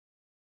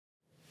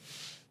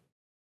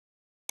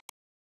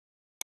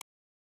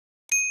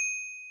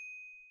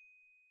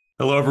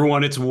Hello,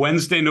 everyone. It's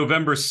Wednesday,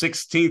 November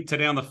 16th.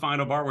 Today on the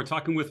Final Bar, we're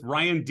talking with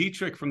Ryan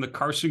Detrick from the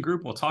Carson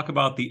Group. We'll talk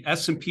about the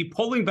S&P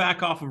pulling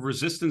back off of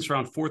resistance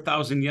around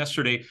 4,000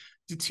 yesterday,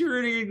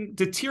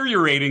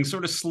 deteriorating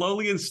sort of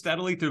slowly and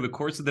steadily through the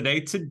course of the day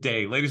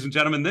today. Ladies and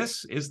gentlemen,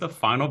 this is the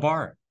Final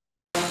Bar.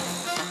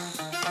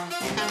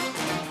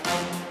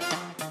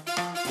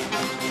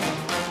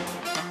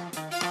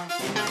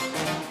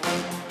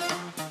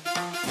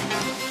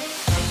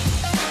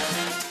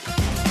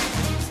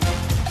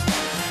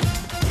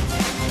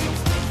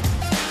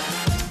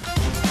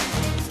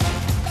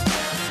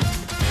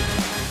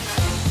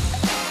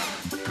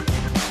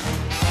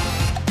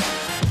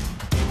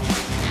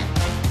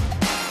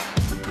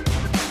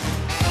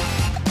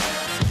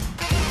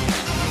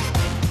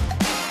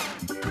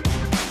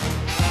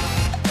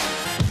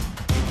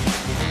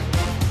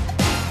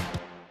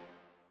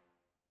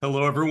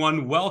 Hello,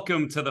 everyone.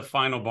 Welcome to the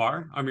Final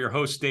Bar. I'm your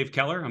host, Dave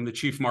Keller. I'm the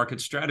Chief Market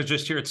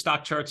Strategist here at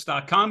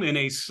StockCharts.com in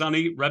a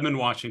sunny Redmond,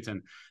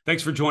 Washington.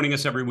 Thanks for joining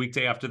us every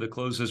weekday after the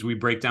close as we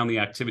break down the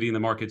activity in the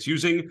markets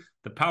using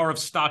the power of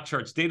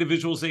StockCharts, data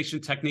visualization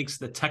techniques,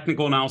 the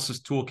technical analysis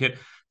toolkit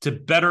to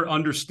better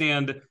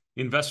understand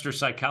investor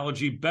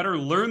psychology, better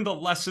learn the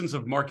lessons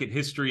of market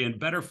history, and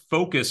better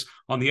focus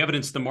on the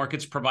evidence the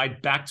markets provide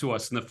back to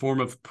us in the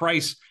form of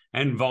price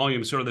and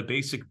volume, sort of the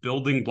basic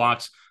building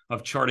blocks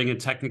of charting and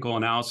technical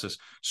analysis.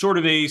 Sort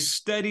of a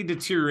steady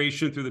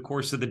deterioration through the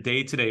course of the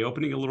day today,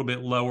 opening a little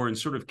bit lower and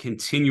sort of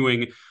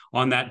continuing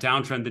on that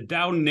downtrend. The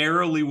Dow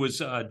narrowly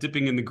was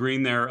dipping in the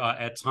green there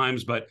at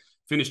times, but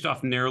finished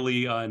off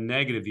narrowly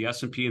negative. The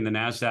S&P and the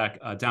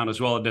NASDAQ down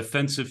as well. A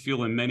defensive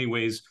feel in many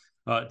ways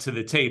to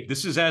the tape.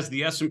 This is as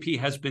the S&P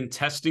has been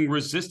testing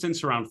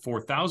resistance around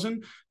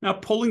 4,000. Now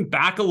pulling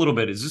back a little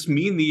bit. Does this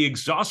mean the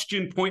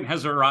exhaustion point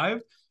has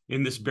arrived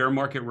in this bear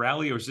market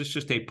rally, or is this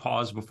just a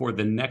pause before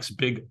the next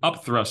big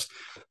upthrust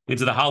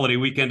into the holiday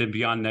weekend and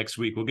beyond next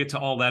week? We'll get to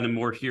all that and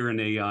more here in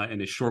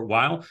a short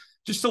while.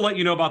 Just to let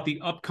you know about the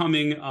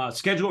upcoming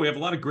schedule, we have a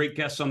lot of great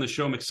guests on the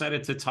show. I'm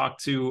excited to talk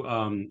to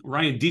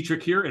Ryan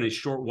Detrick here in a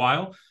short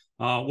while.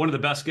 One of the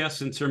best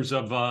guests in terms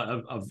of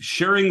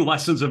sharing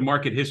lessons of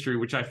market history,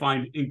 which I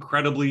find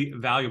incredibly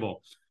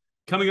valuable.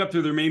 Coming up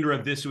through the remainder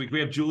of this week,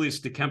 we have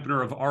Julius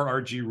DeKempener of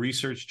RRG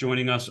Research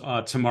joining us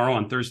tomorrow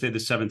on Thursday the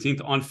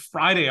 17th. On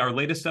Friday, our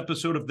latest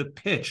episode of The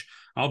Pitch,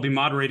 I'll be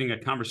moderating a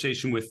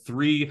conversation with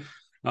three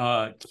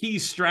key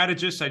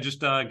strategists. I just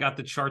got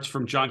the charts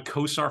from John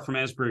Kosar from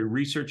Asbury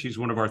Research. He's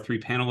one of our three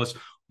panelists.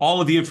 All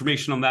of the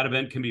information on that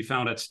event can be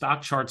found at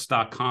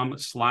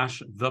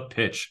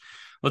stockcharts.com/thepitch.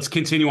 Let's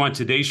continue on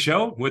today's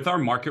show with our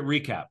market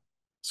recap.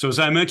 So as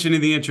I mentioned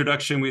in the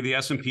introduction, we have the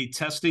S&P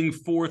testing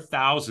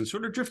 4,000,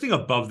 sort of drifting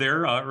above there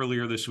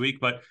earlier this week,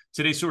 but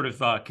today sort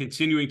of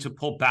continuing to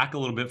pull back a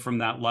little bit from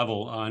that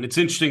level. And it's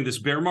interesting, this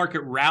bear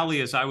market rally,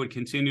 as I would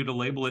continue to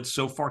label it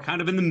so far,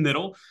 kind of in the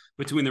middle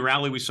between the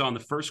rally we saw in the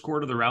first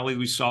quarter, the rally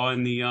we saw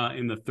in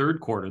the third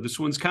quarter. This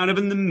one's kind of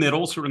in the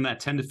middle, sort of in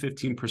that 10 to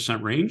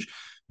 15% range.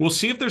 We'll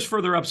see if there's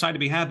further upside to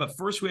be had, but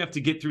first we have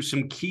to get through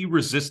some key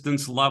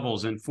resistance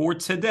levels. And for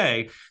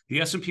today, the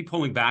S&P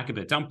pulling back a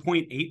bit, down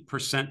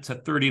 0.8% to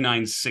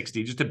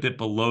 3960, just a bit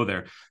below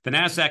there. The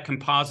NASDAQ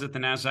Composite, the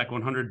NASDAQ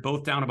 100,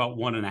 both down about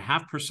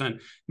 1.5%.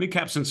 Mid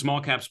caps and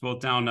small caps both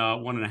down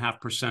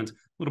 1.5%, a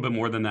little bit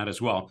more than that as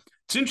well.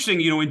 It's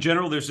interesting, in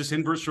general, there's this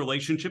inverse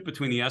relationship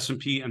between the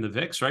S&P and the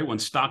VIX, right? When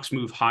stocks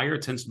move higher,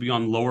 it tends to be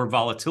on lower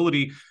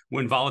volatility.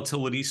 When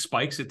volatility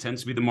spikes, it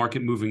tends to be the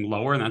market moving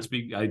lower. And that's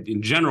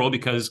in general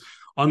because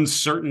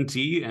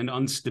uncertainty and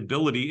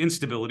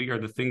instability are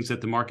the things that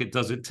the market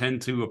doesn't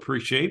tend to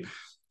appreciate.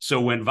 So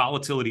when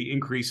volatility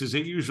increases,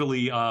 it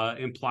usually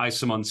implies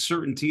some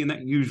uncertainty, and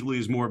that usually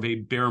is more of a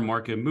bear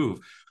market move.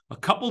 A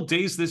couple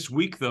days this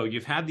week, though,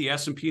 you've had the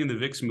S&P and the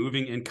VIX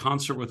moving in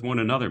concert with one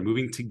another,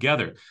 moving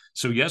together.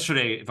 So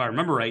yesterday, if I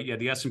remember right, you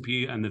had the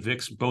S&P and the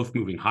VIX both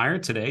moving higher.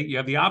 Today, you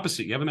have the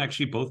opposite. You have them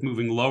actually both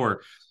moving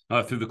lower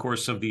through the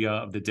course of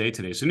the day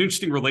today. So an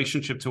interesting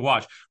relationship to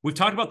watch. We've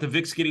talked about the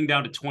VIX getting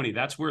down to 20.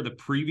 That's where the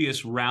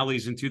previous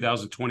rallies in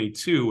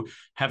 2022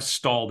 have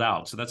stalled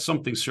out. So that's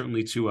something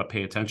certainly to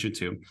pay attention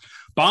to.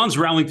 Bonds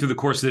rallying through the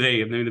course of the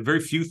day. I mean,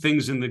 very few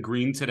things in the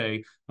green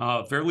today.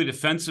 Fairly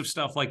defensive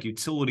stuff like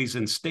utilities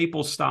and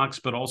staple stocks,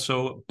 but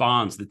also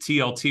bonds. The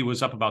TLT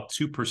was up about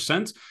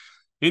 2%.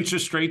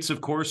 Interest rates,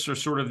 of course, are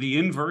sort of the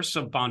inverse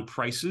of bond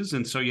prices.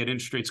 And so you had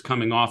interest rates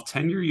coming off.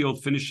 10-year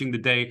yield finishing the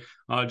day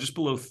just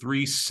below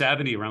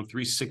 370, around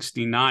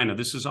 369. Now,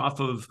 this is off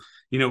of,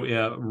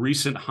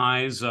 recent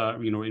highs,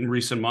 in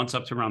recent months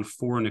up to around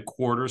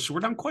 4.25. So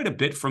we're down quite a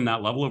bit from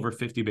that level, over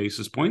 50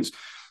 basis points.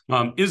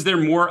 Is there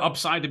more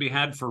upside to be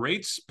had for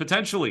rates?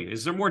 Potentially.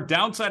 Is there more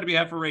downside to be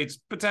had for rates?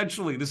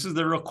 Potentially. This is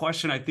the real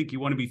question I think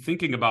you want to be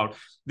thinking about.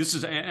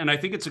 And I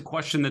think it's a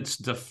question that's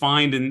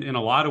defined in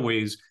a lot of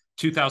ways,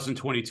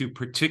 2022,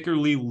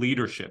 particularly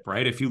leadership,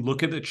 right? If you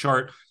look at the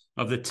chart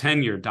of the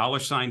 10-year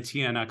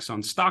 $TNX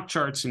on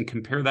StockCharts and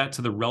compare that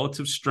to the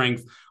relative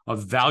strength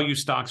of value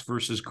stocks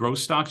versus growth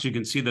stocks, you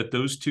can see that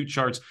those two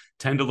charts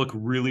tend to look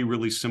really,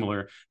 really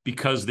similar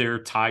because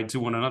they're tied to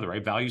one another,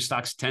 right? Value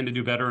stocks tend to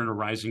do better in a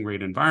rising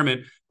rate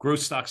environment.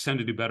 Growth stocks tend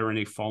to do better in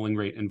a falling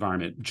rate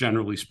environment,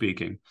 generally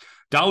speaking.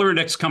 Dollar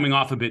index coming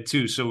off a bit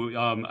too. So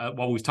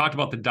while we've talked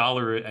about the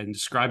dollar and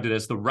described it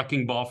as the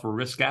wrecking ball for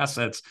risk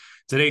assets,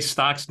 today's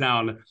stocks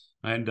down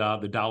and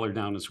the dollar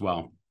down as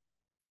well.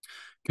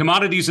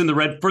 Commodities in the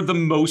red for the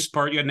most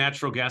part. You had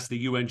natural gas.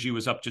 The UNG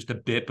was up just a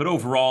bit, but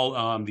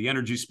overall, the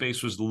energy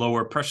space was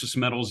lower. Precious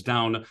metals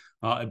down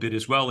a bit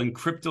as well. In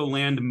crypto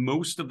land,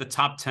 most of the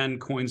top 10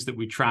 coins that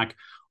we track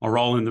are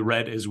all in the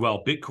red as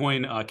well.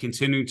 Bitcoin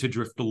continuing to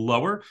drift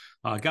lower.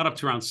 Got up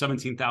to around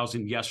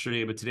 17,000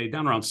 yesterday, but today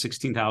down around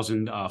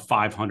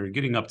 16,500,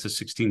 getting up to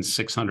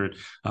 16,600.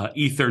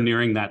 Ether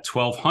nearing that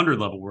 1,200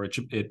 level where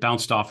it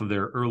bounced off of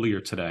there earlier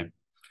today.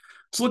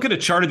 Let's look at a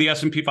chart of the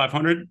S&P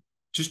 500.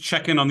 Just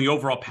check in on the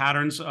overall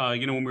patterns.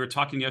 When we were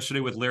talking yesterday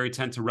with Larry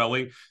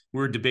Tentarelli, we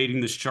were debating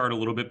this chart a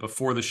little bit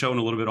before the show and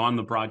a little bit on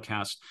the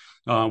broadcast.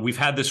 We've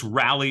had this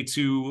rally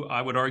to,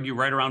 I would argue,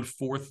 right around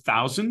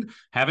 4,000.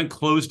 Haven't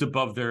closed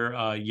above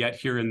there yet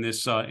here in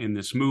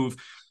this move.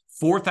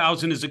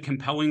 4,000 is a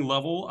compelling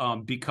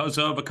level because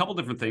of a couple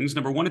different things.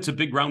 Number one, it's a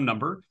big round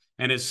number.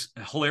 And as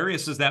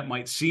hilarious as that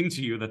might seem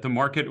to you, that the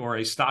market or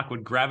a stock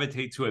would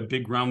gravitate to a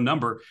big round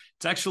number,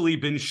 it's actually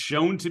been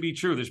shown to be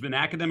true. There's been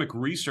academic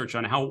research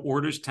on how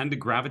orders tend to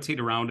gravitate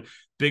around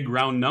big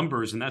round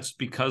numbers. And that's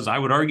because I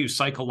would argue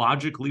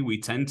psychologically, we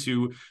tend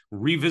to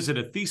revisit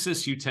a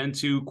thesis. You tend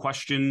to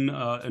question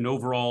an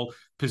overall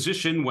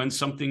position when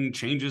something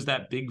changes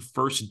that big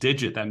first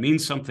digit. That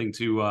means something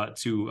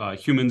to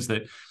humans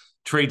that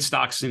trade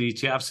stocks and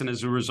ETFs. And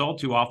as a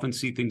result, you often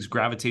see things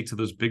gravitate to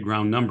those big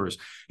round numbers.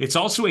 It's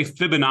also a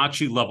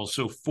Fibonacci level.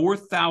 So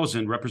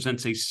 4,000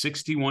 represents a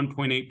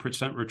 61.8%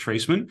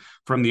 retracement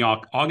from the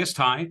August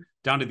high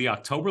down to the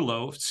October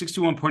low.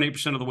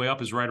 61.8% of the way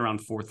up is right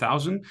around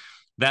 4,000.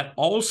 That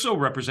also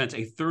represents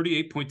a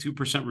 38.2%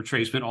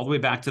 retracement all the way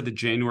back to the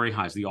January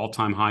highs, the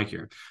all-time high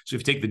here. So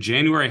if you take the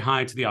January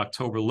high to the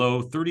October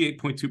low,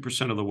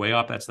 38.2% of the way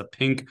up, that's the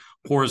pink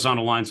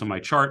horizontal lines on my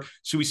chart.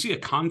 So we see a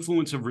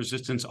confluence of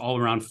resistance all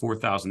around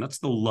 4,000. That's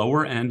the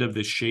lower end of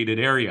this shaded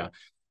area.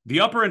 The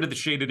upper end of the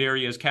shaded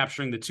area is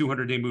capturing the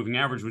 200-day moving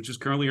average, which is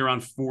currently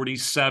around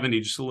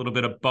 40.70, just a little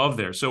bit above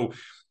there. So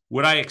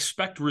would I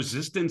expect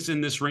resistance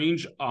in this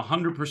range?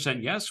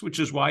 100% yes, which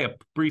is why a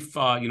brief,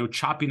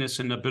 choppiness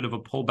and a bit of a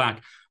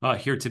pullback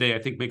here today, I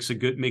think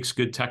makes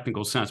good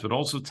technical sense. But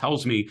also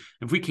tells me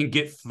if we can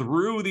get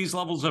through these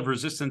levels of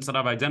resistance that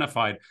I've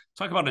identified,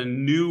 talk about a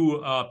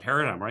new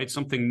paradigm, right?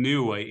 Something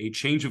new, a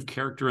change of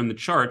character in the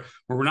chart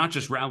where we're not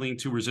just rallying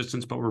to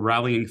resistance, but we're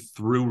rallying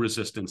through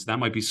resistance. That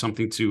might be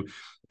something to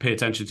pay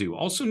attention to.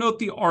 Also note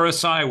the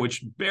RSI,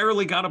 which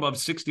barely got above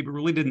 60, but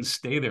really didn't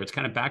stay there. It's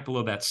kind of back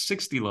below that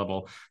 60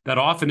 level. That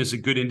often is a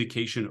good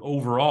indication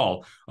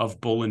overall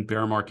of bull and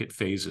bear market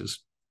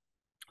phases.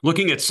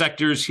 Looking at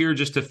sectors here,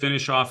 just to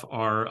finish off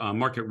our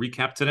market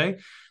recap today,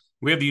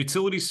 we have the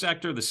utility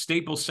sector, the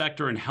staple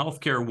sector, and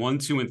healthcare 1,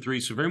 2, and 3.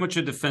 So very much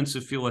a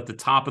defensive feel at the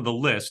top of the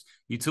list.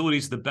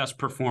 Utilities, the best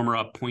performer,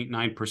 up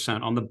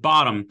 0.9%. On the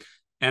bottom,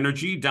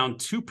 energy down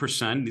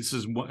 2%. This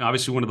is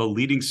obviously one of the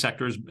leading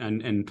sectors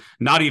and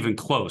not even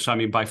close. I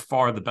mean, by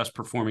far the best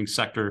performing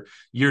sector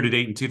year to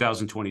date in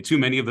 2022.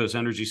 Many of those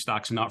energy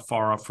stocks not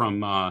far off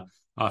from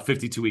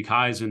 52-week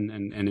highs and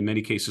in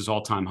many cases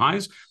all-time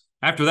highs.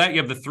 After that, you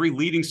have the three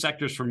leading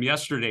sectors from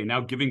yesterday now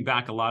giving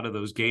back a lot of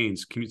those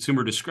gains.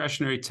 Consumer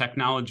discretionary,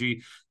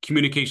 technology,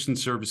 communication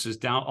services,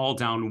 all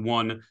down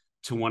 1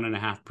 to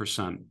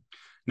 1.5%.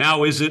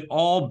 Now, is it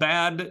all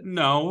bad?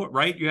 No,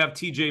 right? You have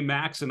TJ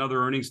Maxx and other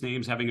earnings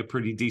names having a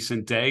pretty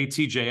decent day.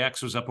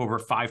 TJX was up over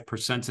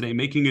 5% today,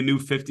 making a new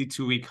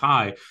 52-week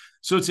high.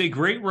 So it's a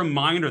great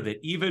reminder that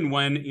even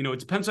when, it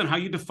depends on how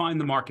you define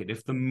the market.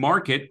 If the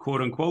market,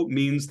 quote unquote,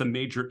 means the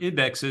major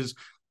indexes,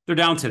 they're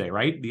down today,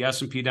 right? The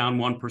S&P down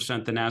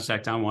 1%, the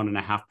NASDAQ down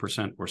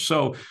 1.5% or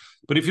so.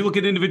 But if you look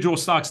at individual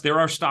stocks, there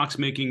are stocks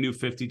making new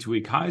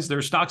 52-week highs. There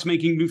are stocks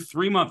making new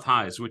 3-month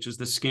highs, which is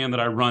the scan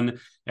that I run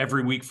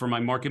every week for my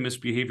market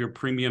misbehavior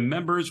premium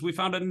members. We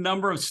found a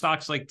number of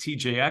stocks like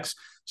TJX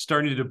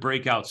starting to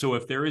break out. So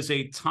if there is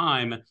a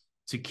time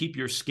to keep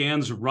your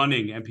scans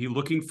running and be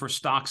looking for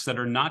stocks that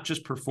are not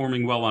just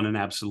performing well on an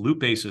absolute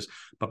basis,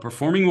 but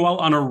performing well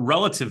on a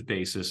relative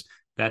basis,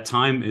 that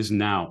time is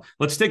now.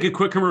 Let's take a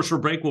quick commercial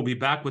break. We'll be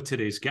back with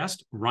today's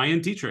guest, Ryan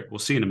Detrick. We'll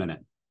see you in a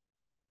minute.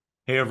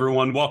 Hey,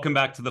 everyone. Welcome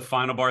back to The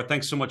Final Bar.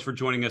 Thanks so much for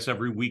joining us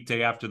every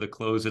weekday after the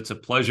close. It's a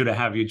pleasure to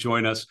have you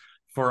join us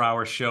for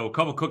our show. A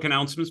couple quick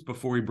announcements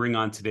before we bring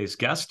on today's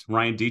guest,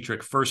 Ryan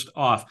Detrick. First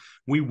off,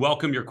 we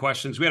welcome your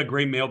questions. We had a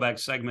great mailbag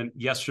segment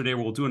yesterday.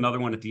 We'll do another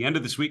one at the end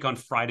of this week on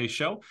Friday's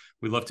show.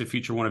 We'd love to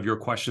feature one of your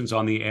questions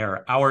on the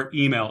air. Our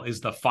email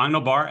is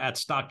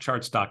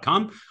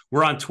thefinalbar@stockcharts.com.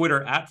 We're on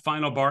Twitter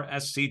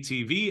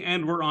 @FinalBarSCTV,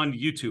 and we're on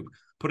YouTube.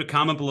 Put a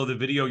comment below the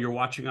video you're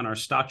watching on our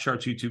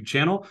StockCharts YouTube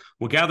channel.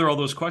 We'll gather all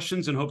those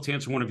questions and hope to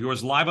answer one of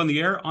yours live on the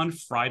air on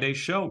Friday's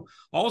show.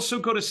 Also,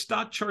 go to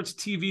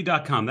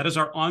StockChartsTV.com. That is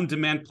our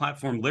on-demand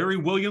platform. Larry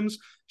Williams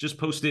just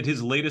posted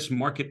his latest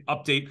market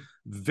update.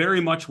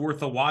 Very much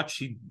worth a watch.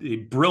 He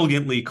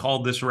brilliantly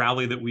called this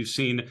rally that we've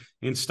seen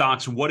in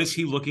stocks. What is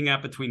he looking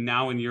at between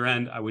now and year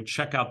end? I would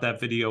check out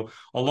that video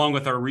along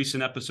with our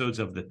recent episodes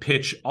of The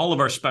Pitch, all of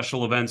our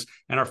special events,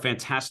 and our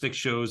fantastic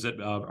shows that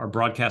are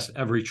broadcast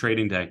every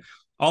trading day.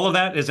 All of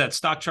that is at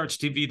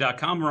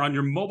StockChartsTV.com or on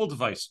your mobile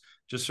device.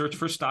 Just search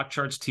for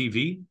StockCharts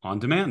TV on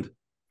demand.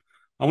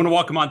 I want to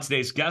welcome on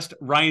today's guest,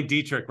 Ryan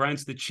Detrick.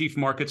 Ryan's the Chief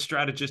Market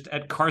Strategist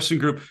at Carson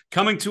Group,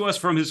 coming to us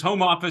from his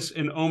home office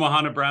in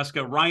Omaha,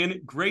 Nebraska.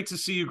 Ryan, great to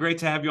see you. Great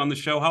to have you on the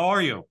show. How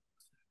are you?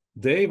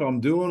 Dave, I'm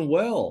doing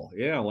well.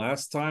 Yeah,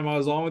 last time I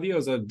was on with you, I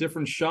was at a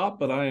different shop,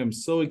 but I am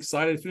so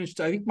excited. Finished,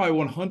 I think my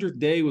 100th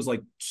day was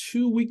like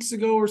 2 weeks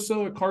ago or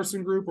so at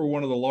Carson Group. We're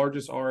one of the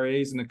largest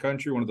RIAs in the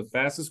country, one of the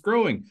fastest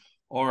growing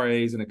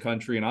RIAs in the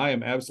country, and I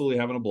am absolutely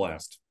having a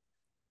blast.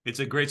 It's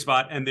a great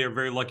spot, and they're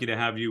very lucky to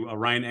have you,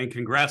 Ryan, and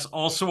congrats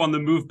also on the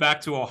move back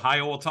to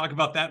Ohio. We'll talk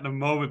about that in a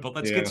moment, but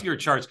let's get to your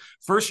charts.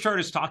 First chart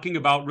is talking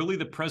about really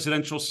the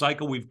presidential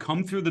cycle. We've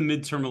come through the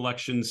midterm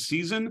election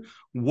season.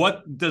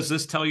 What does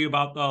this tell you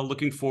about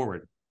looking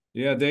forward?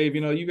 Yeah, Dave,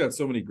 you got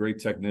so many great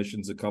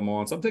technicians that come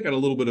on. So I'm taking a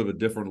little bit of a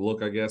different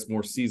look, I guess,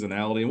 more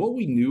seasonality and what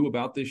we knew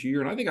about this year.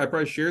 And I think I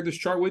probably shared this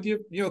chart with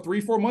you,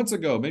 3-4 months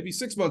ago, maybe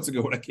 6 months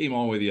ago when I came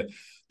on with you.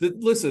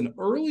 Listen,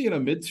 early in a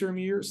midterm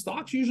year,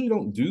 stocks usually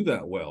don't do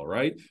that well,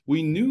 right?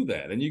 We knew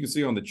that. And you can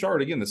see on the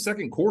chart, again, the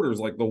second quarter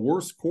is like the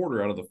worst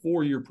quarter out of the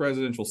 4-year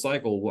presidential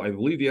cycle. I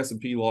believe the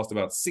S&P lost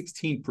about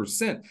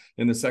 16%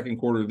 in the second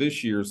quarter of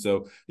this year.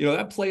 So,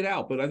 that played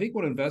out. But I think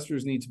what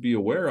investors need to be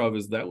aware of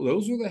is that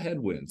those are the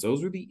headwinds.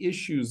 Those are the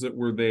issues that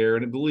were there.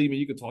 And believe me,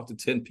 you could talk to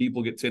 10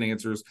 people, get 10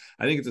 answers.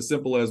 I think it's as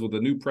simple as with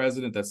a new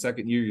president, that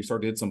second year, you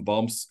start to hit some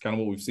bumps, kind of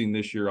what we've seen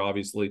this year,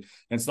 obviously,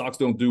 and stocks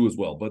don't do as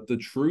well. But the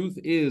truth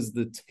is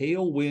the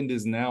tailwind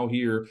is now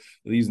here.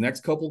 These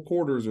next couple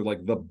quarters are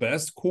like the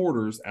best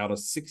quarters out of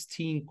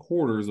 16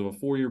 quarters of a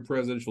 4-year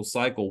presidential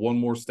cycle. One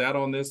more stat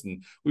on this,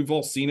 and we've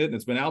all seen it, and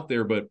it's been out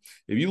there. But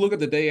if you look at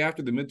the day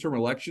after the midterm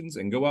elections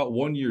and go out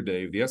 1 year,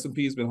 Dave, the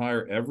S&P has been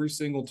higher every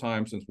single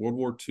time since World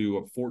War II,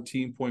 up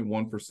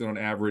 14.1% on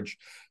average.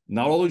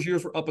 Not all those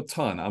years were up a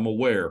ton, I'm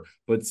aware,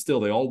 but still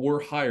they all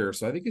were higher.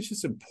 So I think it's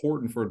just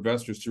important for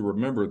investors to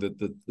remember that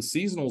the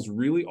seasonals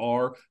really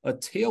are a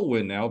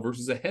tailwind now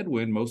versus a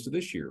headwind most of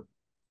this year.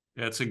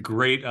 Yeah, it's a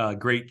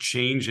great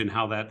change in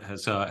how that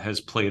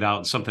has played out,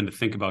 and something to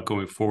think about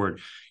going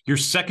forward. Your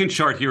second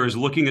chart here is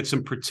looking at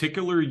some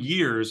particular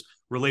years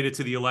related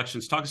to the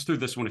elections. Talk us through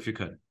this one if you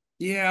could.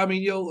 Yeah, I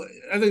mean,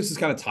 I think this is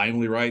kind of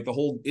timely, right? The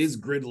whole, is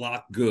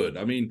gridlock good?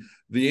 I mean,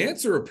 the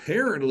answer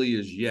apparently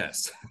is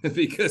yes,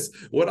 because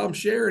what I'm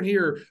sharing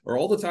here are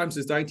all the times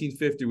since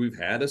 1950 we've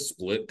had a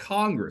split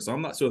Congress.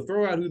 So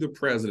throw out who the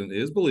president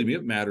is. Believe me,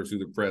 it matters who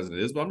the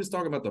president is, but I'm just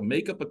talking about the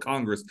makeup of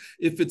Congress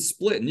if it's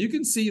split. And you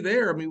can see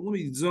there, I mean, let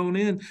me zone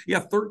in.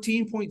 Yeah,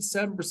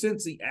 13.7%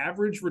 is the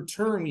average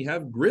return. We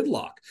have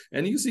gridlock.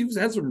 And you can see we've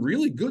had some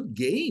really good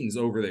gains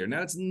over there.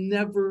 Now, it's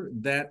never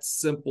that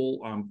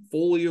simple. I'm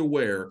fully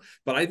aware.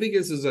 But I think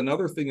this is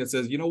another thing that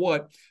says, you know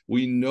what?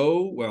 We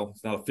know, well,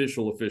 it's not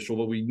official,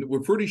 but we're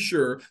pretty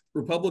sure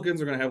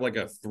Republicans are going to have like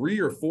a 3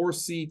 or 4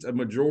 seat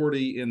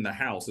majority in the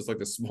House. It's like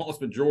the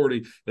smallest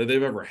majority that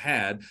they've ever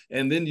had.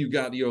 And then you've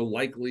got,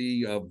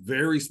 likely a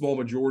very small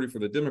majority for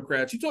the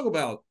Democrats. You talk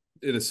about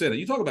in the Senate,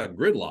 you talk about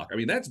gridlock. I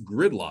mean, that's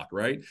gridlock,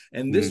 right?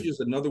 And this is just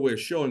another way of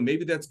showing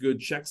maybe that's good.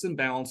 Checks and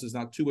balances,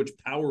 not too much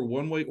power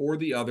one way or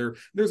the other.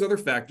 There's other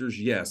factors,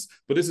 yes,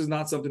 but this is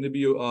not something to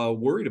be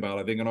worried about,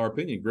 I think, in our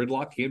opinion.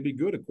 Gridlock can be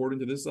good according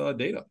to this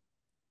data.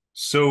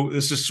 So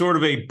this is sort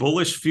of a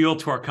bullish feel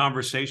to our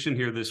conversation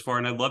here this far,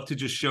 and I'd love to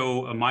just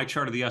show my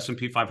chart of the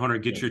S&P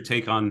 500, get your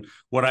take on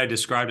what I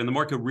described. In the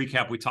market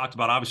recap, we talked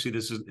about, obviously,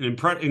 this is an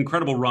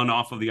incredible run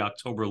off of the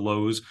October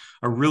lows,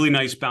 a really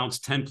nice bounce,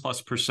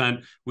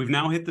 10+%. We've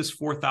now hit this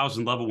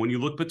 4,000 level. When you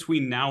look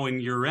between now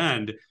and year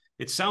end,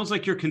 it sounds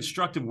like you're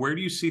constructive. Where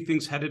do you see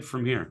things headed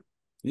from here?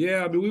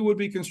 Yeah, I mean, we would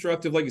be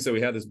constructive. Like you said,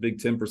 we had this big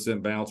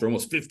 10% bounce or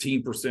almost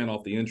 15%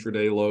 off the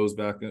intraday lows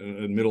back in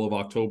the middle of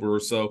October or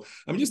so.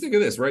 I mean, just think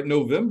of this, right?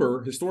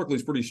 November historically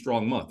is a pretty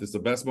strong month. It's the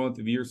best month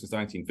of the year since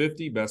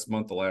 1950, best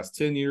month the last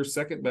 10 years,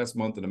 second best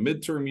month in a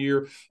midterm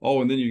year. Oh,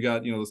 and then you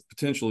got,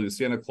 potentially the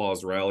Santa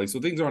Claus rally. So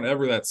things aren't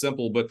ever that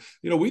simple. But,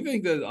 we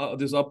think that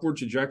this upward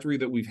trajectory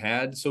that we've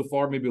had so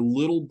far, maybe a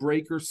little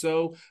break or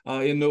so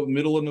in the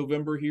middle of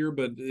November here,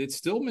 but it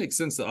still makes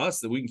sense to us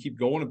that we can keep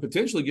going and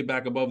potentially get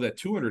back above that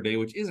 200-day,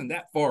 which isn't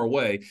that far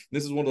away.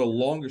 This is one of the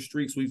longest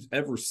streaks we've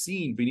ever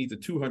seen beneath the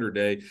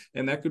 200-day,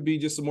 and that could be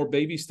just some more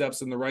baby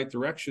steps in the right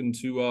direction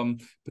to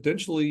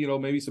potentially,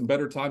 maybe some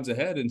better times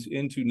ahead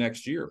into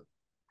next year.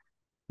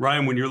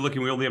 Ryan, when you're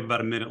looking, we only have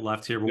about a minute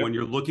left here, but when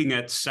you're looking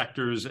at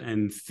sectors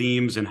and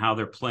themes and how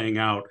they're playing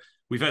out,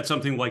 We've had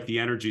something like the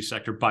energy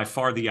sector, by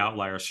far the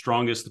outlier,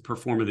 strongest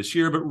performer this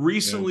year. But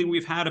recently,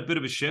 we've had a bit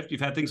of a shift.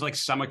 You've had things like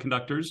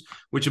semiconductors,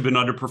 which have been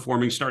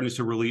underperforming, starting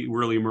to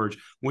really emerge.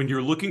 When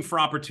you're looking for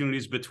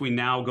opportunities between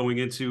now going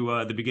into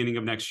the beginning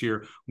of next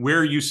year, where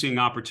are you seeing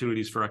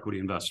opportunities for equity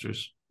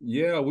investors?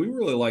 Yeah, we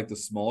really like the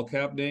small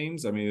cap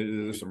names. I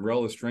mean, there's some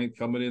relative strength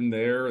coming in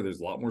there.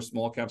 There's a lot more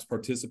small caps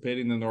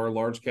participating than there are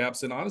large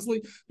caps. And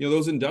honestly,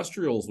 those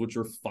industrials, which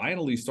are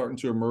finally starting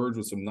to emerge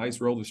with some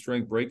nice relative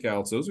strength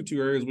breakouts, those are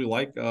two areas we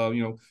like,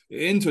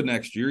 into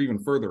next year, even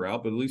further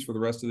out, but at least for the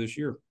rest of this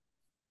year.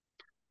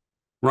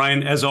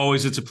 Ryan, as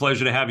always, it's a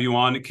pleasure to have you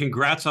on.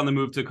 Congrats on the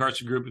move to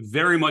Carson Group.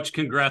 Very much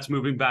congrats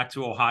moving back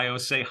to Ohio.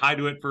 Say hi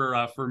to it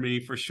for me,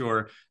 for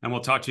sure. And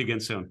we'll talk to you again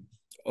soon.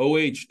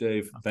 OH,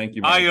 Dave. Thank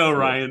you, man. IO,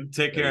 Ryan.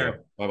 Take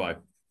care. Bye-bye.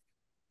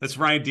 That's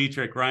Ryan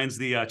Detrick. Ryan's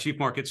the chief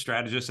market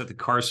strategist at the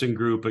Carson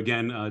Group.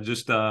 Again,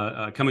 just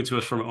coming to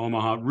us from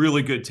Omaha.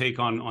 Really good take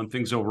on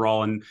things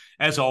overall. And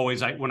as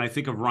always, when I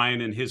think of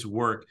Ryan and his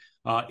work,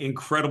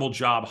 incredible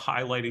job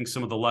highlighting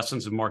some of the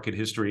lessons of market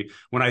history.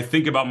 When I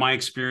think about my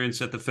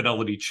experience at the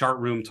Fidelity Chart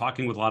Room,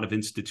 talking with a lot of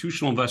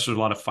institutional investors, a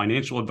lot of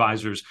financial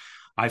advisors,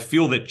 I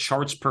feel that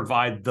charts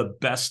provide the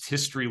best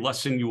history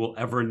lesson you will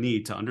ever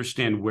need to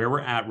understand where we're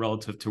at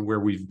relative to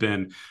where we've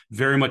been.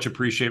 Very much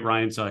appreciate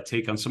Ryan's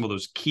take on some of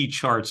those key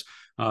charts,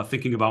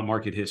 thinking about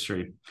market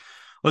history.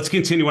 Let's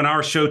continue on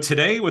our show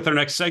today with our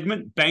next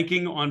segment,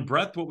 Banking on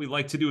Breadth. What we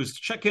like to do is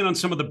check in on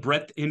some of the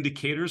breadth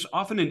indicators,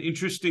 often an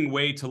interesting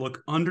way to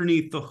look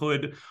underneath the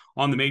hood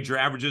on the major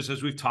averages.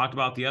 As we've talked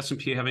about, the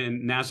S&P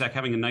and NASDAQ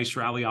having a nice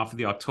rally off of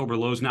the October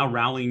lows, now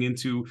rallying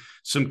into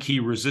some key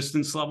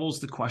resistance levels.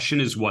 The question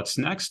is, what's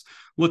next?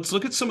 Let's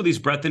look at some of these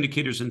breadth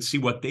indicators and see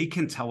what they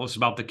can tell us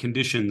about the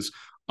conditions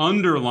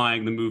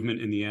underlying the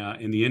movement in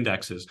the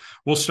indexes.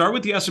 We'll start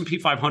with the S&P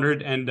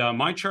 500 and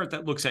my chart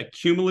that looks at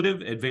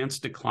cumulative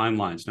advanced decline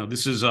lines. Now,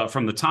 this is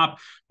from the top.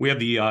 We have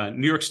the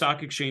New York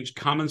Stock Exchange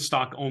common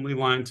stock only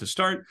line to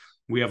start.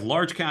 We have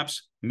large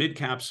caps, mid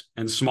caps,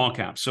 and small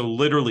caps. So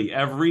literally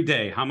every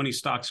day, how many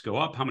stocks go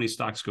up, how many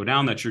stocks go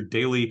down. That's your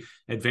daily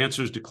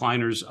advancers,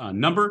 decliners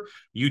number.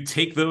 You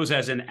take those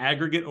as an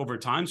aggregate over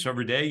time. So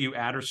every day you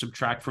add or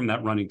subtract from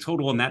that running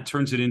total, and that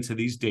turns it into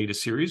these data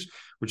series,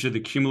 which are the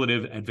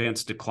cumulative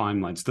advanced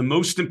decline lines. The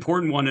most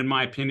important one, in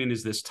my opinion,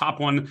 is this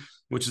top one,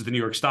 which is the New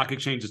York Stock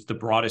Exchange. It's the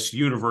broadest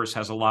universe,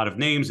 has a lot of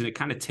names, and it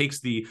kind of takes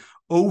the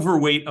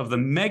overweight of the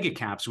mega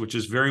caps, which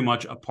is very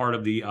much a part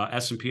of the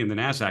S&P and the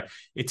NASDAQ.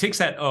 It takes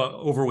that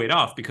overweight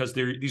off because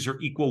these are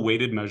equal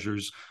weighted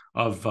measures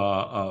of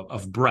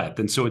breadth.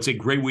 And so it's a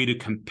great way to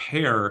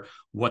compare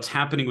what's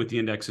happening with the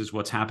indexes,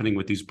 what's happening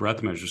with these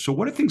breadth measures. So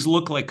what do things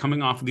look like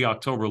coming off of the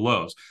October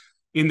lows?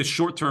 In the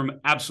short term,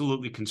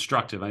 absolutely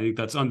constructive. I think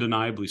that's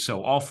undeniably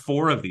so. All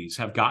four of these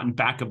have gotten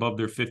back above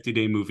their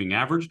 50-day moving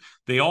average.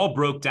 They all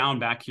broke down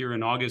back here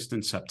in August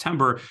and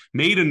September,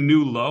 made a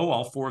new low.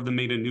 All four of them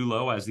made a new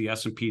low, as the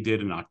S&P did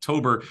in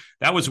October.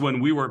 That was when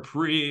we were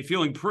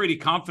feeling pretty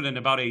confident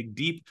about a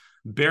deep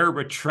bear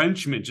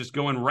retrenchment, just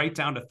going right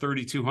down to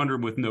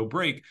 3,200 with no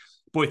break.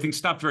 Boy, things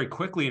stopped very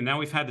quickly, and now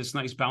we've had this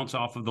nice bounce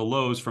off of the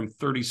lows from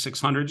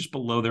 3,600, just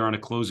below there on a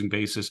closing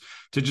basis,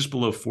 to just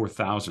below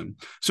 4,000.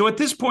 So at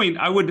this point,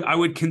 I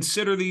would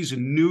consider these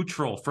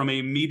neutral from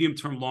a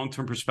medium-term,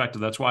 long-term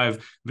perspective. That's why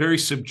I've very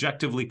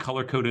subjectively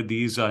color-coded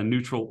these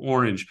neutral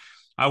orange.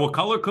 I will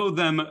color code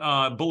them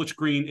bullish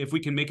green if we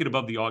can make it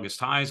above the August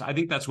highs. I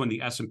think that's when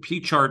the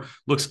S&P chart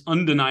looks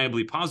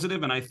undeniably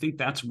positive, and I think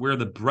that's where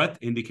the breadth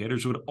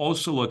indicators would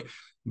also look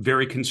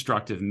very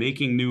constructive,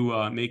 making new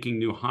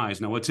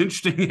highs. Now, what's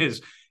interesting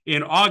is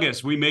in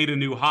August, we made a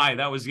new high.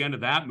 That was the end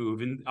of that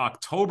move. In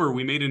October,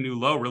 we made a new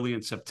low really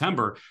in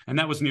September, and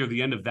that was near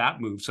the end of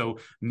that move. So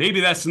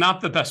maybe that's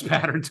not the best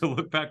pattern to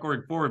look back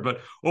going forward,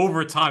 but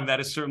over time, that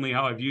is certainly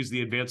how I've used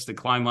the advanced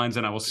decline lines,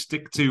 and I will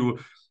stick to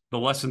the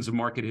lessons of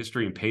market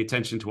history and pay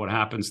attention to what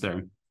happens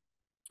there.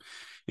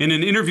 In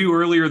an interview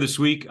earlier this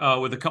week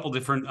with a couple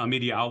different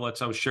media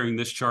outlets, I was sharing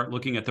this chart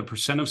looking at the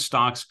percent of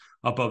stocks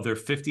above their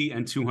 50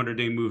 and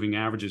 200-day moving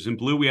averages. In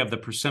blue, we have the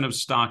percent of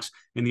stocks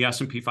in the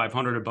S&P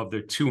 500 above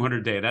their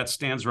 200-day. That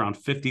stands around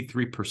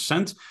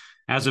 53%.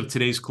 As of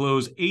today's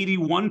close,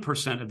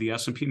 81% of the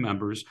S&P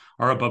members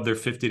are above their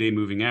 50-day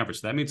moving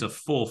average. That means a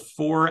full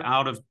 4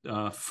 out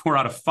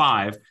of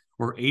 5,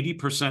 or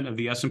 80% of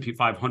the S&P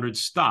 500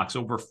 stocks,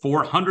 over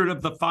 400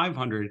 of the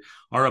 500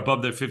 are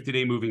above their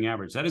 50-day moving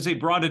average. That is a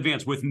broad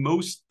advance, with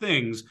most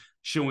things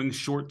showing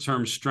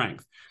short-term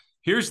strength.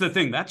 Here's the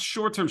thing, that's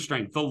short-term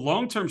strength. The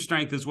long-term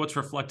strength is what's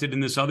reflected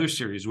in this other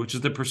series, which is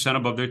the percent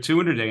above their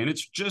 200-day, and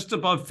it's just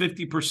above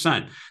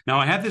 50%. Now,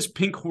 I have this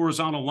pink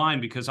horizontal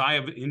line because I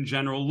have, in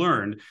general,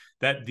 learned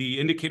that the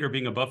indicator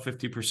being above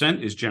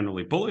 50% is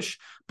generally bullish,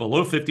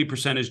 below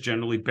 50% is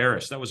generally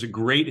bearish. That was a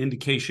great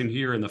indication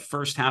here in the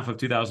first half of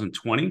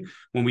 2020,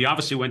 when we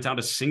obviously went down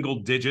to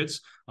single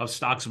digits of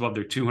stocks above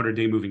their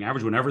 200-day moving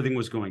average, when everything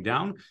was going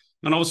down.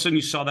 And all of a sudden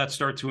you saw that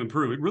start to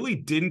improve. It really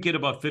didn't get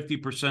above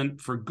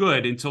 50% for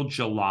good until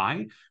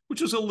July,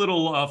 which was a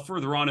little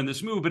further on in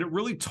this move, but it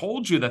really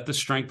told you that the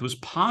strength was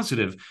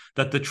positive,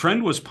 that the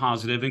trend was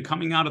positive. And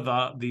coming out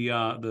of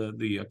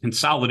the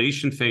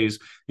consolidation phase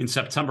in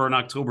September and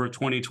October of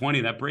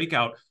 2020, that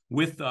breakout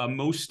with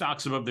most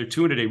stocks above their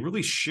 200-day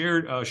really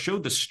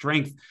showed the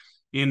strength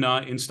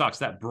in stocks,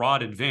 that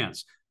broad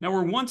advance. Now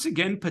we're once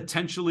again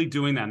potentially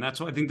doing that. And that's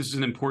why I think this is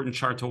an important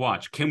chart to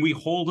watch. Can we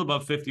hold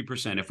above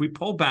 50%? If we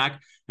pull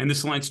back and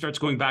this line starts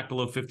going back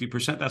below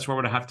 50%, that's where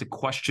we're going to have to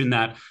question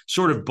that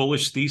sort of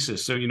bullish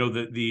thesis. So,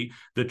 the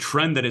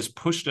trend that has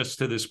pushed us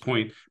to this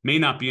point may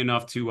not be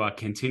enough to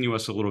continue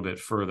us a little bit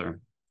further.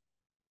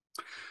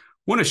 I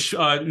want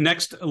to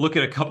next look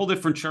at a couple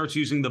different charts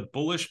using the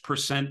Bullish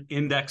Precent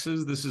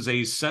indexes. This is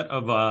a set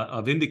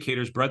of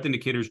indicators, breadth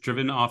indicators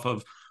driven off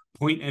of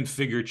point and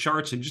figure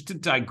charts. And just to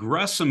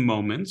digress a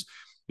moment,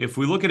 if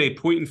we look at a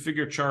point and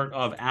figure chart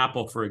of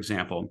Apple, for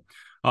example,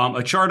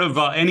 a chart of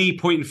any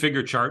point and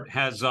figure chart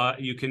has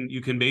you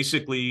can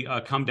basically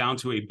come down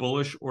to a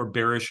bullish or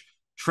bearish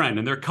trend.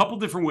 And there are a couple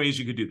different ways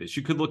you could do this.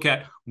 You could look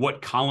at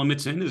what column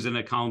it's in. Is it in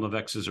a column of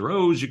X's or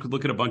O's? You could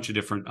look at a bunch of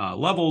different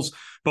levels.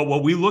 But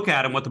what we look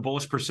at and what the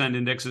Bullish Precent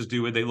indexes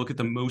do is they look at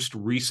the most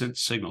recent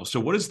signal. So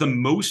what is the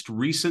most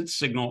recent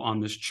signal on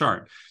this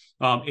chart?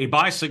 A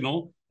buy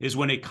signal is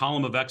when a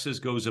column of X's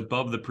goes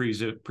above the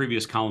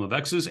previous column of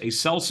X's. A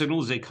sell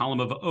signal is a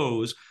column of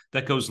O's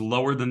that goes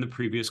lower than the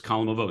previous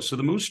column of O's. So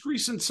the most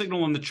recent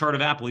signal on the chart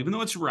of Apple, even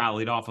though it's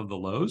rallied off of the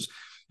lows,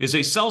 is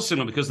a sell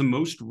signal because the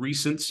most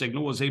recent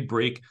signal was a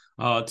break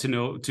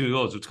to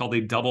lows. It's called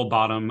a double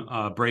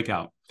bottom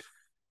breakout.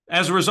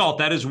 As a result,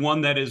 that is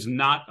one that is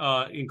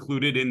not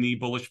included in the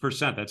Bullish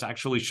Precent. That's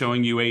actually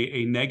showing you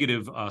a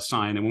negative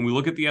sign. And when we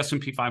look at the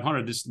S&P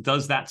 500, this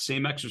does that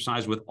same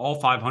exercise with all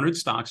 500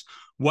 stocks.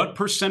 What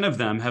percent of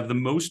them have the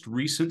most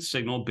recent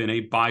signal been a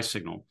buy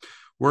signal?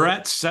 We're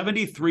at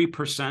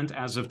 73%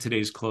 as of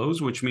today's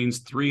close, which means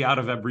 3 out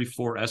of every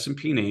 4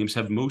 S&P names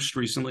have most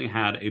recently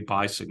had a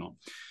buy signal.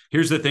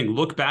 Here's the thing.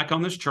 Look back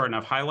on this chart, and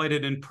I've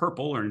highlighted in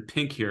purple or in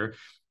pink here,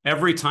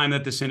 every time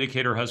that this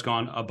indicator has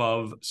gone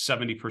above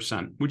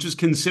 70%, which is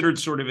considered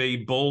sort of a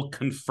bull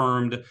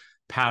confirmed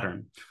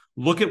pattern.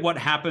 Look at what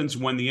happens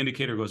when the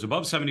indicator goes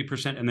above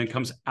 70% and then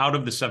comes out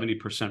of the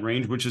 70%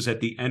 range, which is at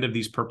the end of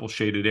these purple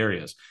shaded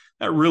areas.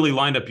 That really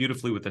lined up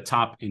beautifully with the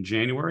top in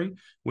January,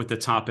 with the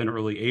top in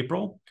early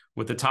April,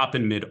 with the top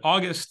in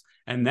mid-August.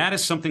 And that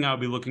is something I'll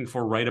be looking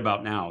for right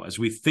about now. As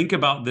we think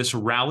about this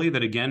rally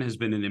that, again, has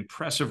been an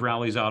impressive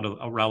rally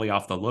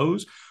off the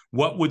lows,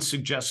 what would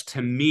suggest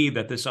to me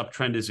that this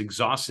uptrend is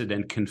exhausted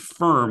and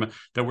confirm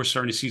that we're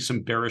starting to see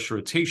some bearish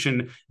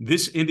rotation?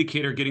 This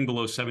indicator getting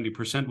below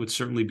 70% would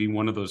certainly be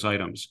one of those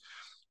items.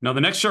 Now,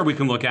 the next chart we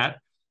can look at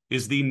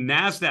is the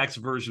NASDAQ's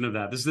version of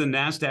that. This is the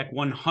NASDAQ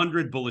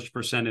 100 Bullish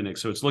Precent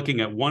Index. So it's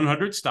looking at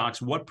 100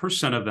 stocks. What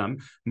percent of them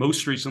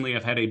most recently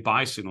have had a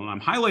buy signal? And I'm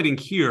highlighting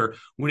here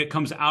when it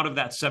comes out of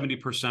that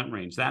 70%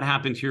 range. That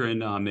happened here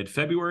in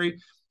mid-February,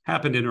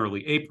 happened in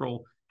early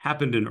April,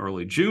 happened in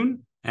early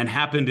June, and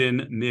happened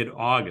in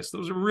mid-August.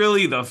 Those are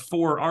really the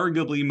 4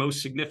 arguably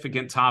most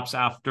significant tops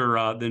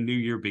after the new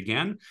year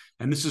began.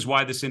 And this is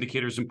why this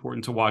indicator is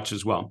important to watch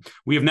as well.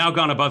 We have now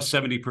gone above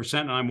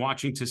 70%, and I'm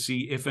watching to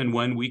see if and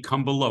when we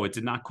come below. It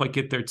did not quite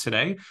get there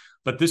today,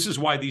 but this is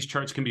why these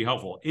charts can be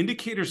helpful.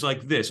 Indicators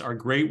like this are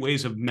great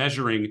ways of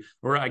measuring,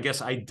 or I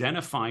guess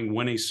identifying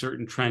when a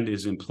certain trend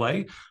is in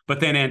play, but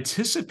then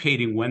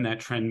anticipating when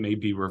that trend may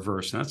be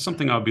reversed. And that's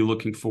something I'll be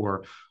looking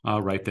for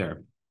right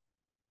there.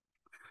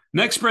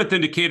 Next breadth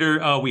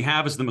indicator we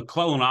have is the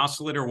McClellan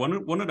oscillator.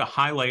 Wanted to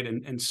highlight,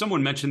 and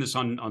someone mentioned this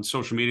on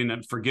social media,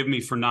 and forgive me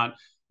for not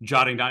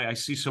jotting down. I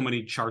see so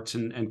many charts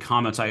and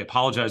comments. I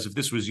apologize if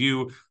this was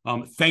you.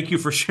 Thank you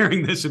for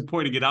sharing this and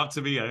pointing it out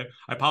to me. I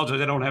apologize.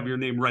 I don't have your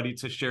name ready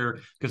to share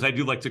because I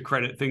do like to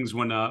credit things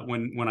when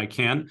I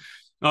can.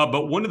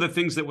 But one of the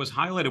things that was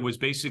highlighted was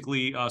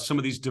basically some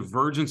of these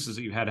divergences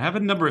that you had. I have a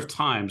number of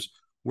times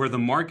where the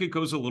market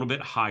goes a little bit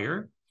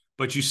higher,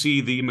 but you see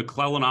the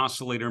McClellan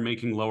oscillator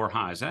making lower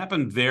highs. It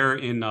happened there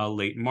in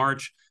late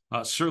March.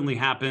 Certainly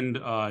happened.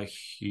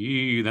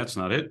 That's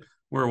not it.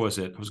 Where was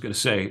it? I was going to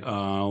say,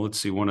 let's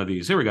see, one of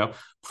these. Here we go.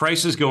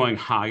 Prices going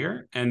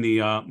higher and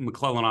the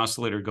McClellan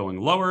oscillator going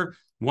lower.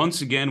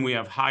 Once again, we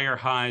have higher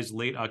highs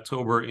late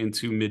October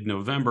into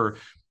mid-November,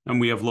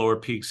 and we have lower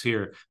peaks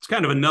here. It's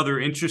kind of another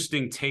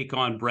interesting take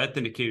on breadth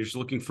indicators,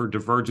 looking for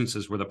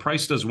divergences where the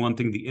price does one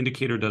thing, the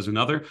indicator does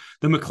another.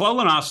 The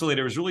McClellan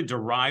oscillator is really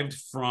derived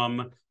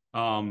from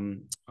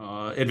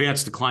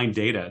advanced decline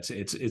data.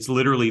 It's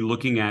literally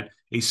looking at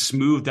a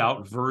smoothed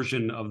out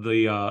version of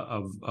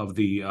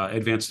the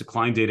advanced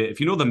decline data. If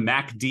you know the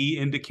MACD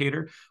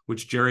indicator,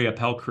 which Jerry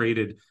Appel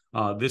created,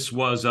 this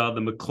was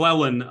the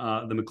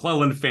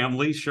McClellan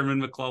family. Sherman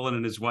McClellan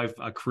and his wife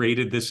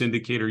created this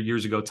indicator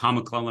years ago. Tom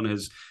McClellan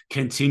has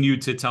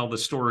continued to tell the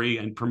story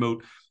and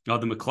promote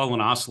the McClellan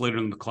oscillator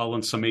and the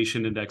McClellan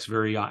summation index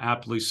very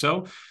aptly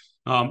so.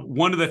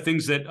 One of the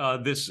things that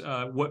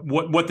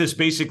what this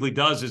basically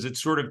does is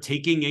it's sort of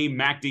taking a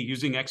MACD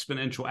using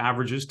exponential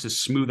averages to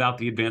smooth out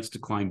the advanced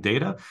decline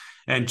data.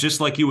 And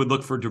just like you would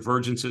look for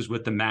divergences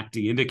with the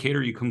MACD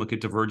indicator, you can look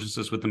at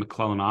divergences with the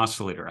McClellan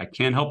oscillator. I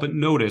can't help but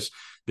notice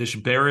this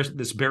bearish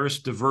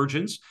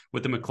divergence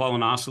with the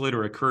McClellan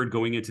oscillator occurred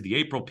going into the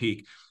April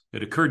peak.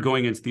 It occurred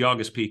going into the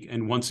August peak,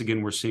 and once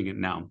again, we're seeing it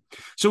now.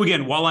 So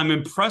again, while I'm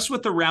impressed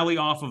with the rally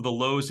off of the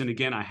lows, and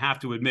again, I have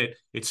to admit,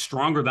 it's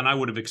stronger than I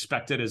would have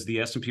expected as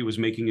the S&P was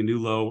making a new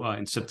low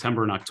in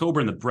September and October,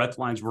 and the breadth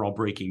lines were all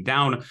breaking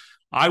down.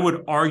 I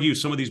would argue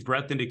some of these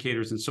breadth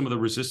indicators and some of the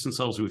resistance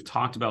levels we've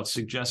talked about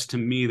suggest to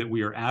me that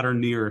we are at or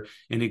near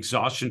an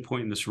exhaustion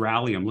point in this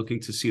rally. I'm looking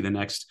to see the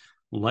next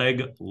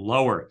leg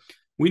lower.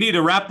 We need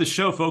to wrap the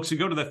show, folks, and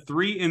go to the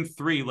 3 in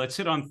 3. Let's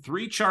hit on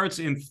 3 charts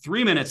in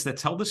 3 minutes that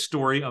tell the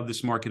story of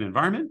this market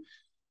environment.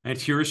 And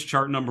here's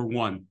chart number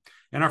 1.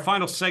 In our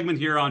final segment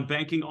here on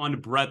banking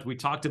on breadth, we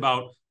talked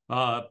about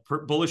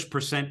bullish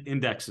percent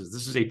indexes.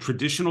 This is a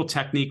traditional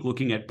technique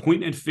looking at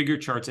point and figure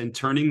charts and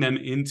turning them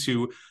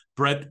into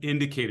breadth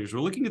indicators.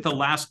 We're looking at the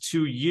last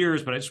 2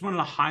 years, but I just wanted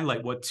to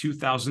highlight what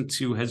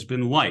 2002 has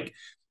been like.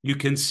 You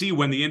can see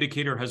when the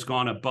indicator has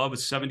gone above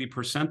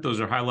 70%,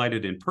 those are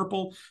highlighted in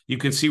purple. You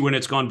can see when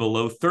it's gone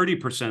below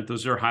 30%,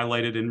 those are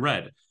highlighted in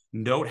red.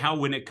 Note how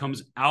when it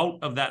comes out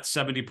of that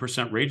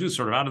 70% region,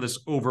 sort of out of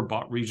this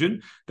overbought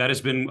region, that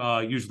has been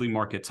usually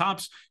market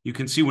tops. You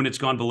can see when it's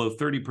gone below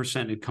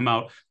 30% and come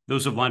out,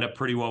 those have lined up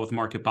pretty well with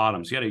market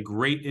bottoms. You had a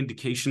great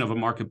indication of a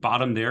market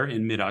bottom there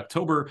in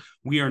mid-October.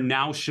 We are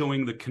now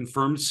showing the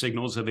confirmed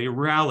signals of a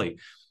rally.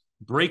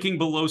 Breaking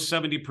below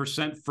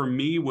 70% for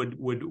me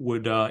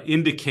would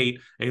indicate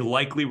a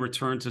likely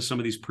return to some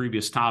of these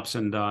previous tops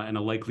and a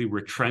likely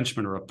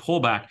retrenchment or a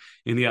pullback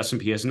in the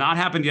S&P. Has not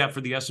happened yet for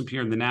the S&P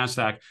or in the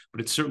NASDAQ,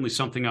 but it's certainly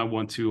something I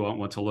want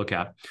to look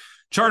at.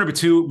 Chart number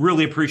 2,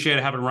 really appreciate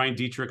having Ryan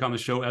Detrick on the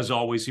show. As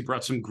always, he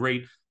brought some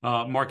great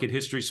market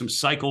history, some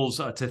cycles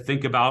to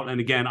think about.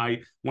 And again,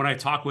 when I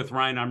talk with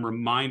Ryan, I'm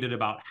reminded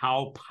about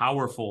how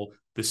powerful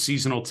the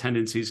seasonal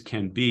tendencies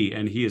can be.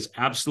 And he is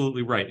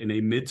absolutely right. In a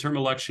midterm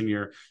election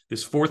year,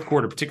 this fourth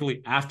quarter,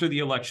 particularly after the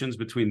elections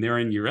between there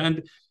and year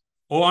end,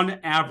 on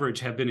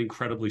average have been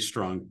incredibly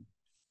strong.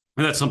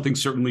 And that's something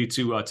certainly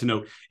to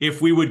note.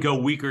 If we would go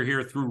weaker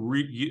here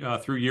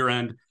through year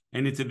end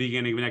and into the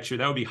beginning of next year,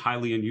 that would be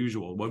highly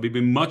unusual. What would be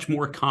much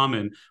more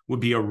common would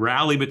be a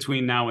rally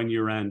between now and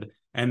year end,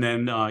 and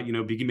then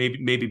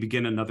maybe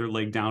begin another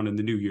leg down in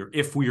the new year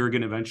if we are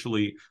going to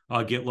eventually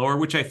get lower,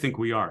 which I think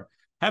we are.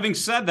 Having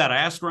said that, I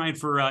asked Ryan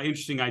for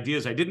interesting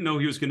ideas. I didn't know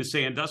he was going to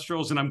say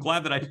industrials, and I'm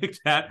glad that I picked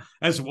that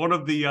as one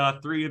of the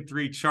 3 in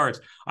 3 charts.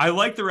 I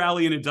like the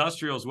rally in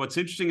industrials. What's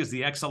interesting is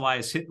the XLI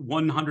has hit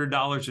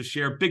 $100 a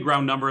share, big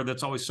round number.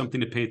 That's always something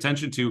to pay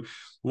attention to.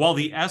 While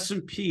the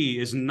S&P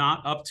is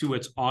not up to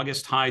its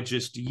August high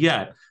just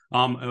yet,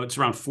 it's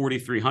around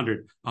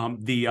 4,300.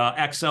 The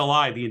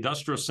XLI, the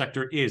industrial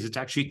sector, it's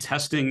actually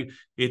testing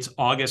its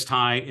August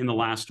high in the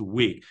last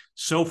week.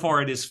 So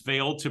far, it has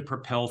failed to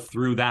propel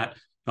through that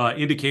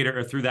indicator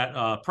or through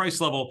that price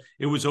level.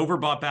 It was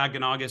overbought back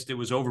in August. It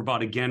was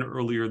overbought again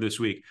earlier this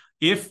week.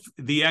 If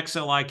the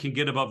XLI can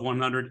get above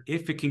 100,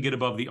 if it can get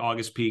above the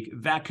August peak,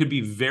 that could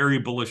be very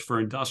bullish for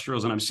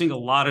industrials. And I'm seeing a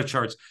lot of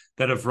charts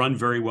that have run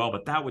very well,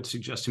 but that would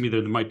suggest to me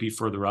that there might be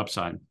further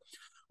upside.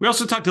 We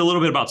also talked a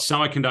little bit about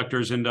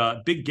semiconductors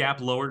and big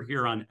gap lowered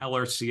here on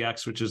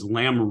LRCX, which is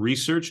Lam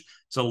Research.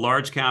 It's a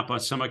large cap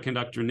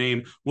semiconductor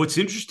name. What's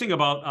interesting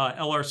about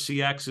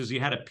LRCX is you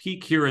had a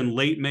peak here in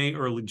late May,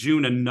 early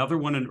June, another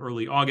one in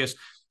early August.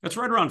 That's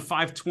right around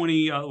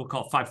 520, we'll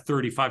call it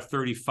 530,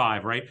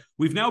 535, right?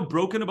 We've now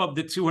broken above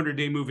the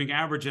 200-day moving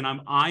average, and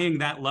I'm eyeing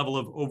that level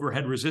of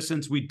overhead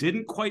resistance. We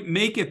didn't quite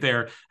make it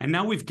there, and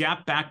now we've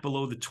gapped back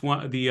below the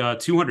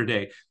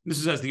 200-day. This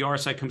is as the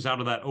RSI comes out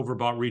of that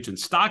overbought region.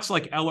 Stocks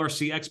like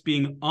LRCX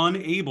being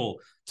unable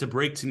to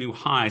break to new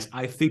highs,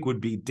 I think would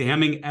be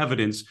damning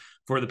evidence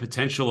for the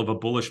potential of a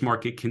bullish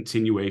market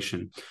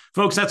continuation.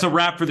 Folks, that's a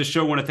wrap for the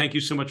show. I want to thank you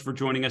so much for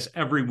joining us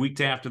every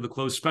weekday after the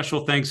close.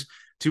 Special thanks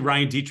to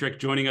Ryan Detrick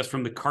joining us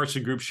from the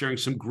Carson Group, sharing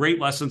some great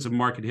lessons of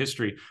market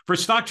history. For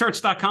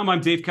StockCharts.com, I'm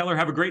Dave Keller.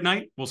 Have a great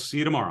night. We'll see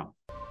you tomorrow.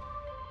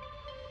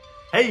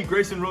 Hey,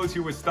 Grayson Rose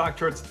here with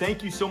StockCharts.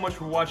 Thank you so much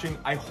for watching.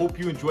 I hope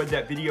you enjoyed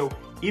that video.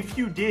 If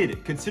you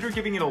did, consider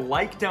giving it a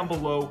like down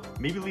below,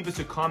 maybe leave us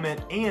a comment,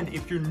 and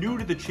if you're new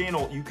to the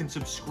channel, you can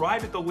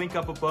subscribe at the link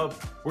up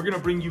above. We're gonna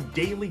bring you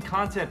daily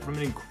content from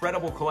an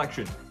incredible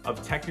collection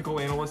of technical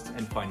analysts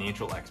and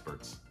financial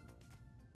experts.